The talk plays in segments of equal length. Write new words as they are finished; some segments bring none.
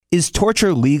Is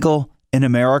torture legal in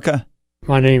America?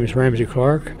 My name is Ramsey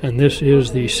Clark, and this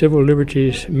is the Civil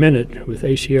Liberties Minute with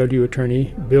ACLU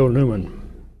attorney Bill Newman.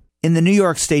 In the New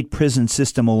York State prison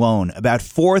system alone, about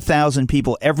 4,000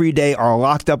 people every day are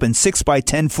locked up in 6 by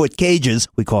 10-foot cages,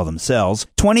 we call them cells,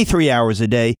 23 hours a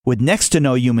day, with next to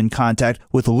no human contact,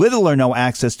 with little or no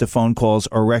access to phone calls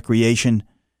or recreation.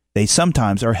 They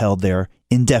sometimes are held there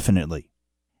indefinitely.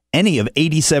 Any of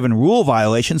 87 rule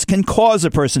violations can cause a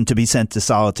person to be sent to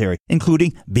solitary,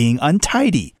 including being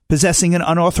untidy, possessing an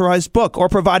unauthorized book, or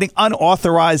providing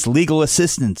unauthorized legal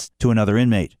assistance to another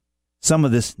inmate. Some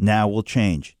of this now will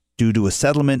change due to a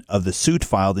settlement of the suit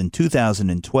filed in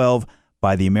 2012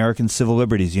 by the American Civil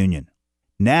Liberties Union.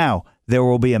 Now, there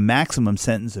will be a maximum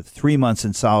sentence of 3 months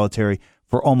in solitary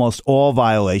for almost all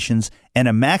violations and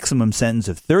a maximum sentence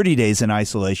of 30 days in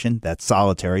isolation, that's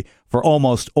solitary, for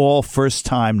almost all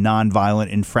first-time nonviolent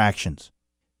infractions.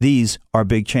 These are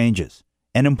big changes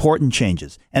and important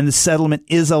changes, and the settlement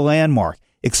is a landmark,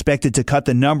 expected to cut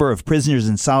the number of prisoners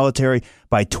in solitary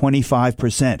by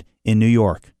 25% in New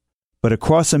York. But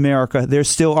across America, there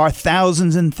still are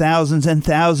thousands and thousands and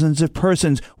thousands of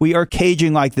persons we are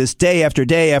caging like this day after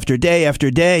day after day after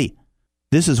day.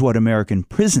 This is what American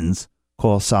prisons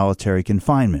call solitary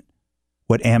confinement,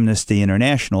 what Amnesty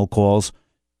International calls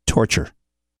torture.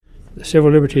 The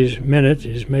Civil Liberties Minute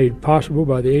is made possible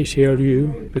by the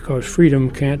ACLU because freedom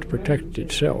can't protect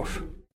itself.